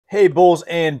Hey, Bulls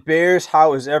and Bears,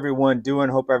 how is everyone doing?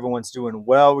 Hope everyone's doing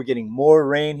well. We're getting more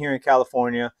rain here in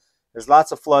California. There's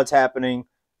lots of floods happening.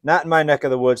 Not in my neck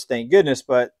of the woods, thank goodness,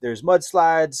 but there's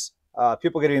mudslides,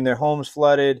 people getting their homes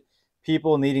flooded,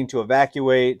 people needing to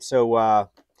evacuate. So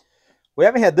we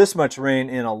haven't had this much rain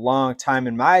in a long time.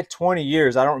 In my 20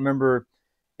 years, I don't remember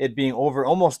it being over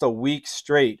almost a week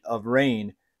straight of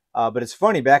rain. But it's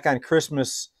funny, back on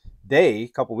Christmas Day, a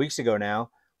couple weeks ago now,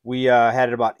 we had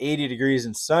it about 80 degrees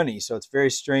and sunny. So it's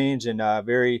very strange and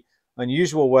very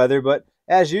unusual weather. But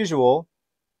as usual,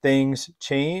 things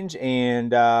change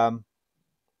and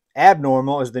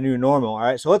abnormal is the new normal. All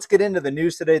right. So let's get into the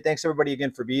news today. Thanks everybody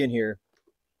again for being here.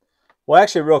 Well,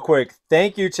 actually, real quick,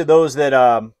 thank you to those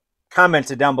that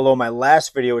commented down below my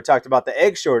last video. We talked about the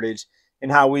egg shortage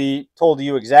and how we told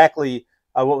you exactly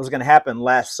what was going to happen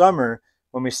last summer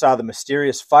when we saw the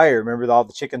mysterious fire. Remember, all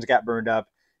the chickens got burned up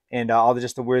and all the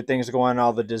just the weird things going on,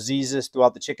 all the diseases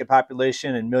throughout the chicken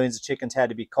population, and millions of chickens had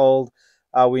to be culled.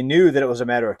 We knew that it was a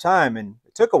matter of time, and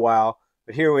it took a while,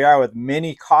 but here we are with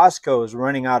many Costco's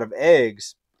running out of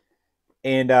eggs.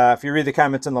 And if you read the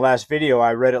comments in the last video,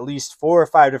 I read at least 4 or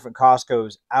 5 different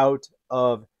Costco's out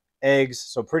of eggs.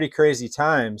 So pretty crazy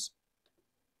times.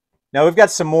 Now we've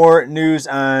got some more news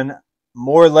on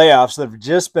more layoffs that have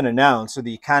just been announced. So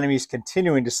the economy is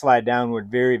continuing to slide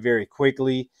downward very, very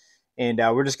quickly. And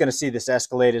we're just going to see this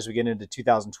escalate as we get into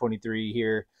 2023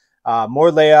 here.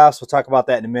 More layoffs. We'll talk about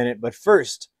that in a minute. But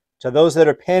first, to those that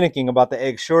are panicking about the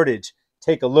egg shortage,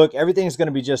 take a look. Everything's going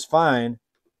to be just fine.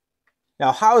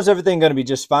 Now, how is everything going to be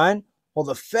just fine? Well,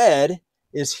 the Fed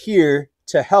is here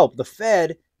to help. The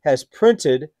Fed has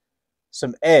printed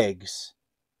some eggs.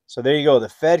 So there you go. The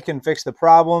Fed can fix the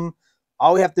problem.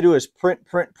 All we have to do is print,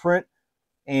 print, print,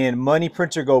 and money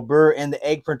printer go burr and the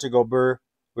egg printer go burr.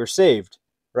 We're saved,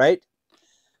 right?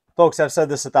 Folks, I've said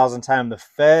this 1,000 times. The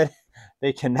Fed,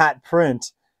 they cannot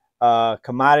print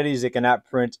commodities. They cannot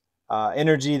print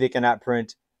energy. They cannot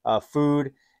print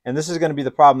food. And this is going to be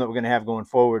the problem that we're going to have going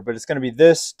forward. But it's going to be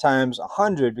this times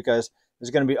 100 because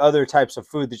there's going to be other types of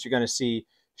food that you're going to see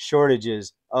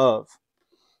shortages of.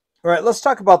 All right, let's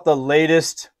talk about the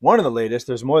latest, one of the latest,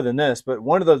 there's more than this, but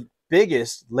one of the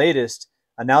biggest, latest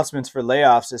announcements for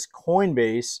layoffs is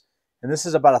Coinbase. And this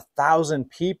is about 1,000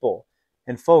 people.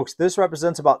 And folks, this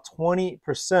represents about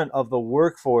 20% of the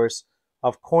workforce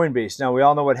of Coinbase. Now, we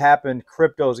all know what happened.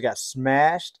 Cryptos got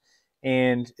smashed.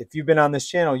 And if you've been on this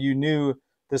channel, you knew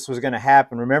this was going to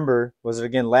happen. Remember, was it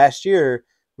again last year,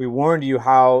 we warned you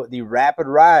how the rapid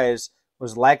rise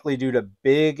was likely due to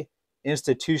big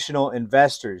institutional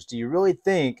investors. Do you really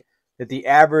think that the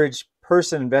average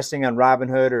person investing on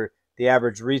Robinhood or the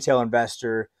average retail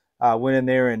investor went in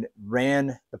there and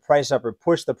ran the price up or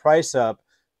pushed the price up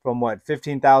from what,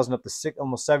 15,000 up to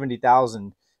almost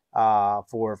 70,000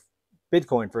 for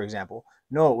Bitcoin, for example?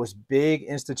 No, it was big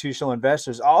institutional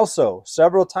investors. Also,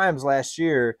 several times last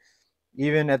year,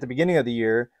 even at the beginning of the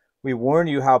year, we warned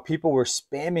you how people were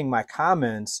spamming my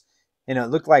comments and it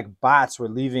looked like bots were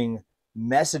leaving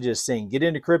messages saying, get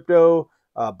into crypto,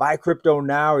 buy crypto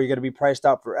now, or you're going to be priced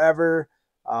out forever.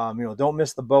 Don't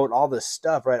miss the boat, all this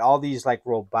stuff, right? All these like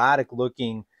robotic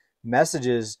looking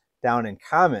messages down in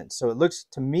comments. So it looks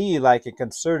to me like a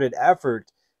concerted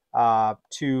effort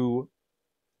to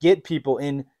get people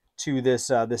into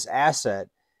this asset.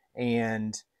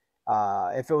 And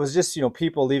if it was just,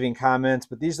 people leaving comments,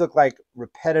 but these look like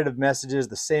repetitive messages,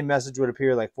 the same message would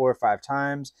appear like 4 or 5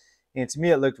 times. And to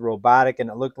me, it looked robotic and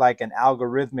it looked like an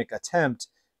algorithmic attempt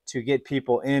to get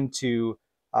people into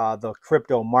the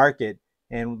crypto market.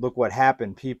 And look what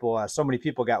happened. People, so many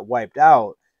people got wiped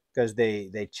out because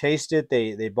they chased it.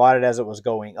 They bought it as it was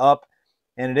going up.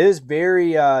 And it is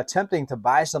very tempting to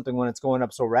buy something when it's going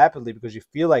up so rapidly because you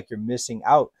feel like you're missing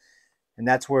out. And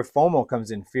that's where FOMO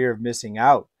comes in, fear of missing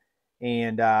out.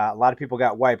 And a lot of people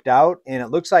got wiped out. And it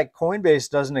looks like Coinbase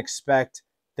doesn't expect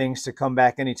things to come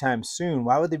back anytime soon.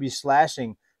 Why would they be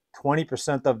slashing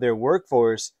 20% of their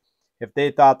workforce if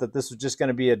they thought that this was just going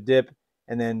to be a dip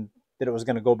and then that it was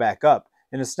going to go back up?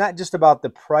 And it's not just about the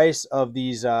price of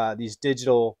these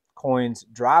digital coins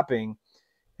dropping.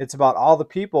 It's about all the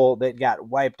people that got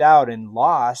wiped out and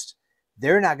lost.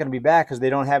 They're not going to be back because they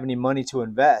don't have any money to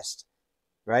invest,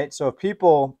 right? So if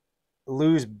people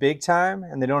lose big time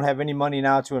and they don't have any money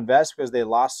now to invest because they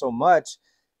lost so much,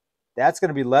 that's going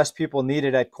to be less people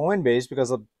needed at Coinbase because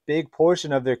a big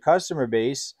portion of their customer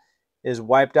base is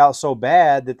wiped out so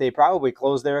bad that they probably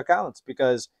close their accounts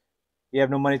because you have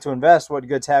no money to invest. What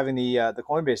good's having the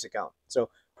Coinbase account? So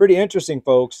pretty interesting,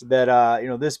 folks, that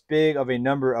this big of a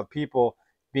number of people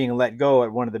being let go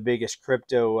at one of the biggest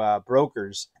crypto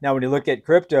brokers. Now, when you look at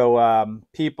crypto,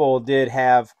 people did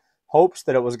have hopes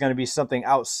that it was going to be something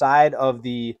outside of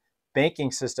the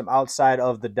banking system, outside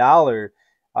of the dollar.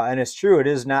 And it's true, it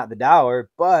is not the dollar,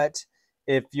 but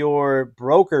if your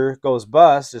broker goes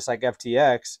bust, just like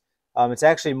FTX, it's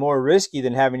actually more risky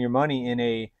than having your money in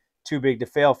a too big to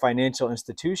fail financial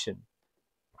institution.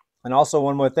 And also,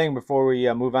 one more thing before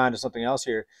we move on to something else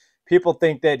here, people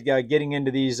think that getting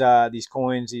into these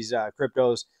coins, these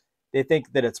cryptos, they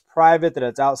think that it's private, that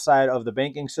it's outside of the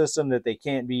banking system, that they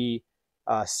can't be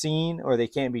seen or they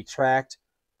can't be tracked.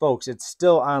 Folks, it's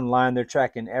still online. They're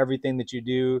tracking everything that you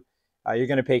do. You're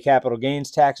going to pay capital gains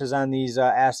taxes on these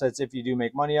assets if you do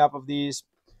make money off of these.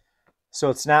 So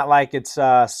it's not like it's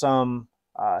some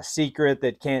secret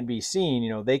that can't be seen. You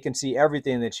know, they can see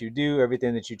everything that you do,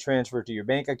 everything that you transfer to your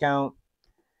bank account.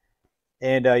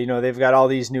 And, you know, they've got all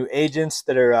these new agents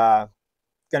that are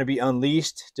going to be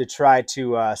unleashed to try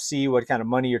to see what kind of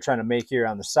money you're trying to make here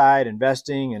on the side,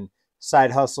 investing and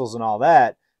side hustles and all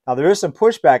that. Now, there is some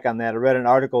pushback on that. I read an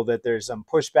article that there's some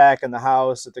pushback in the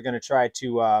House, that they're going to try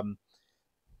to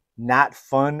not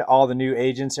fund all the new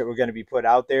agents that were going to be put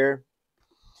out there.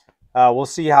 We'll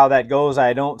see how that goes.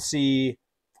 I don't see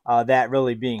that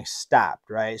really being stopped,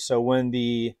 right? So when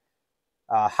the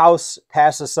House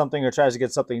passes something or tries to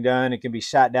get something done, it can be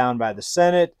shot down by the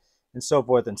Senate and so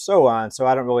forth and so on. So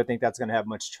I don't really think that's going to have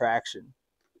much traction.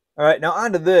 All right, now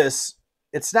on to this.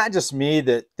 It's not just me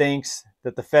that thinks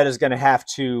that the Fed is going to have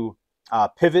to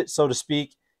pivot, so to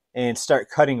speak, and start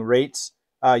cutting rates.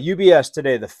 UBS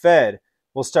today, the Fed,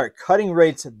 will start cutting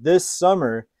rates this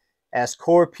summer as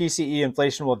core PCE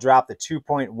inflation will drop to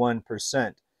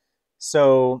 2.1%.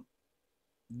 So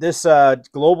this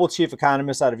global chief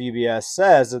economist out of UBS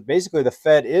says that basically the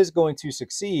Fed is going to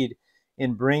succeed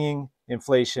in bringing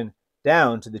inflation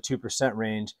down to the 2%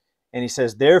 range. And he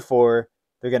says, therefore,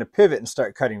 they're going to pivot and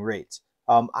start cutting rates.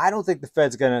 I don't think the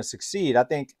Fed's going to succeed. I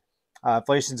think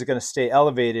inflation is going to stay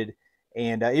elevated.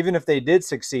 And even if they did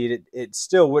succeed, it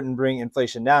still wouldn't bring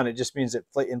inflation down. It just means that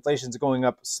inflation is going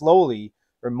up slowly,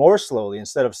 or more slowly,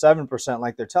 instead of 7%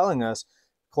 like they're telling us,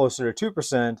 closer to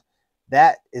 2%.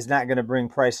 That is not going to bring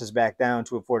prices back down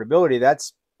to affordability.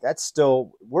 That's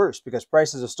still worse because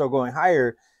prices are still going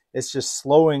higher. It's just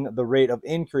slowing the rate of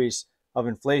increase of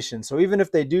inflation. So even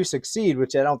if they do succeed,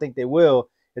 which I don't think they will,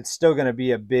 it's still going to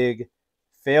be a big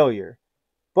failure.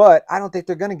 But I don't think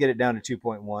they're going to get it down to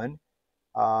 2.1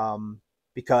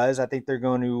 because I think they're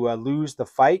going to lose the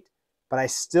fight. But I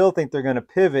still think they're going to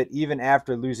pivot even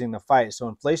after losing the fight. So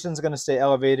inflation is going to stay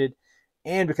elevated,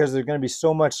 and because there's going to be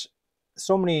so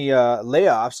many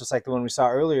layoffs, just like the one we saw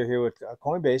earlier here with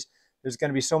Coinbase, there's going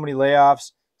to be so many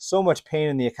layoffs, so much pain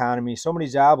in the economy, so many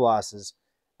job losses,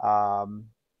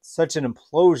 such an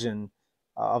implosion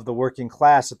of the working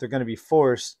class that they're going to be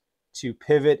forced to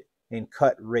pivot and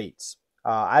cut rates.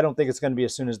 I don't think it's going to be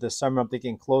as soon as this summer. I'm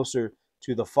thinking closer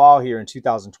to the fall here in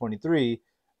 2023.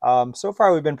 So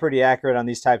far, we've been pretty accurate on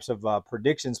these types of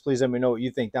predictions. Please let me know what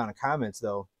you think down in the comments,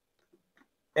 though.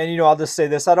 And, you know, I'll just say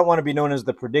this. I don't want to be known as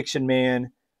the prediction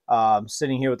man,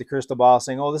 sitting here with the crystal ball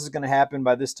saying, oh, this is going to happen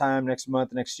by this time, next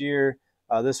month, next year,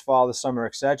 this fall, this summer,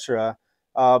 etc.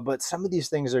 But some of these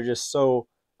things are just so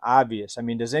obvious. I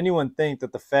mean, does anyone think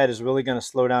that the Fed is really going to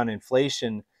slow down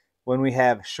inflation when we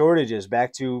have shortages?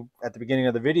 Back to at the beginning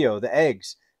of the video, the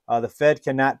eggs. The Fed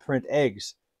cannot print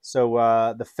eggs. So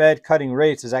the Fed cutting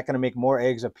rates, is that going to make more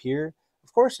eggs appear?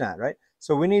 Of course not, right?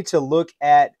 So we need to look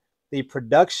at the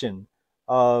production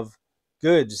of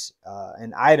goods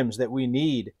and items that we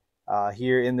need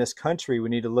here in this country. We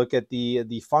need to look at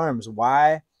the farms.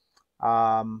 Why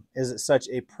is it such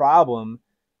a problem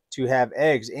to have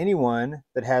eggs? Anyone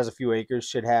that has a few acres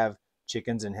should have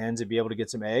chickens and hens and be able to get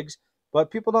some eggs.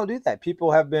 But people don't do that.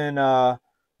 People have been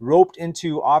roped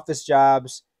into office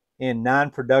jobs and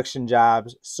non-production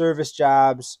jobs, service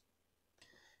jobs.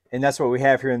 And that's what we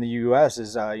have here in the U.S.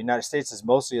 is United States is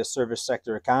mostly a service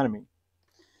sector economy.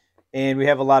 And we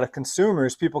have a lot of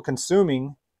consumers, people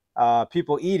consuming,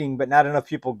 people eating, but not enough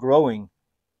people growing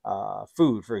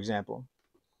food, for example.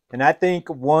 And I think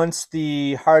once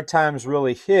the hard times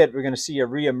really hit, we're going to see a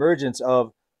reemergence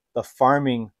of the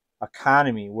farming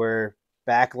economy, where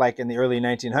back like in the early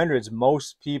 1900s,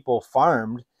 most people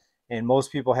farmed and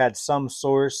most people had some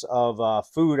source of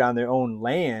food on their own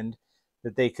land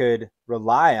that they could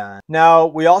rely on. Now,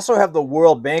 we also have the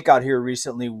World Bank out here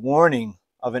recently warning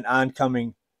of an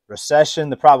oncoming recession.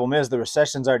 The problem is the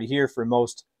recession's already here for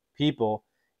most people,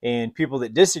 and people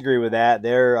that disagree with that,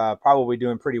 they're probably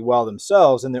doing pretty well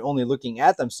themselves, and they're only looking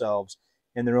at themselves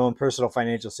in their own personal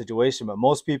financial situation. But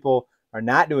most people are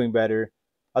not doing better.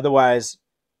 Otherwise,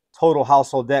 total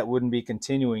household debt wouldn't be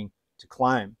continuing to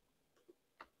climb.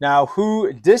 Now,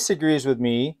 who disagrees with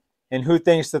me And who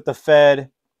thinks that the Fed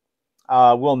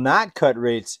will not cut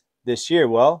rates this year?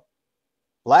 Well,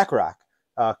 BlackRock.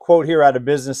 Quote here out of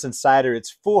Business Insider: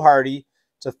 "It's foolhardy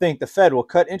to think the Fed will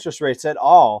cut interest rates at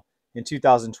all in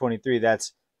 2023.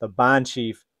 That's the bond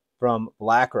chief from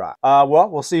BlackRock. Well,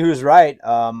 we'll see who's right.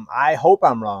 I hope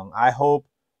I'm wrong. I hope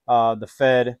the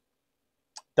Fed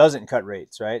doesn't cut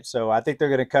rates, right? So I think they're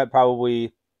going to cut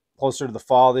probably closer to the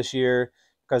fall this year,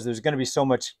 because there's going to be so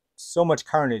much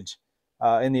carnage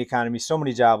in the economy, so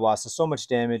many job losses, so much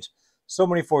damage, so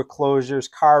many foreclosures,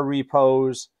 car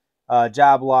repos,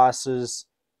 job losses,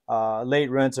 late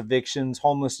rents, evictions,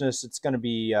 homelessness. It's going to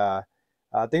be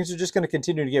things are just going to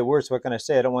continue to get worse. What can I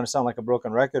say? I don't want to sound like a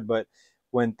broken record, but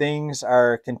when things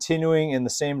are continuing in the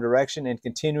same direction and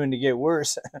continuing to get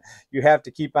worse, you have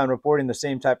to keep on reporting the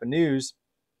same type of news.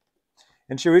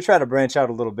 And sure, we try to branch out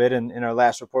a little bit. In our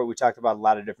last report, we talked about a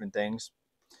lot of different things.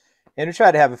 And we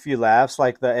tried to have a few laughs,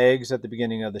 like the eggs at the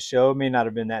beginning of the show. It may not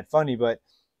have been that funny, but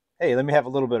hey, let me have a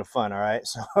little bit of fun, all right?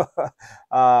 So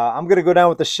I'm going to go down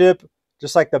with the ship,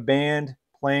 just like the band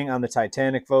playing on the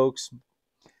Titanic, folks.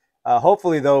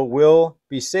 Hopefully, though, we'll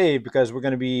be saved, because we're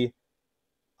going to be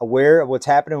aware of what's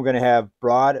happening. We're going to have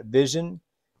broad vision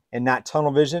and not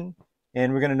tunnel vision.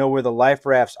 And we're going to know where the life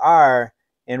rafts are.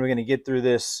 And we're going to get through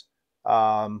this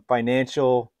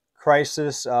financial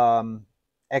crisis,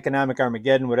 economic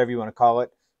Armageddon, whatever you want to call it.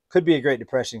 Could be a Great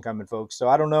Depression coming, folks. So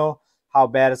I don't know how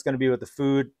bad it's going to be with the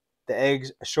food. The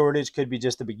eggs shortage could be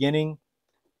just the beginning.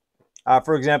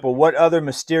 For example, what other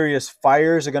mysterious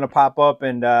fires are going to pop up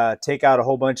and take out a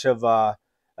whole bunch of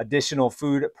additional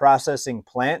food processing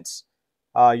plants?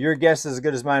 Your guess is as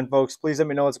good as mine, folks. Please let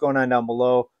me know what's going on down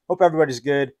below. Hope everybody's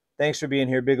good. Thanks for being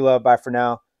here. Big love. Bye for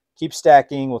now. Keep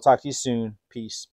stacking. We'll talk to you soon. Peace.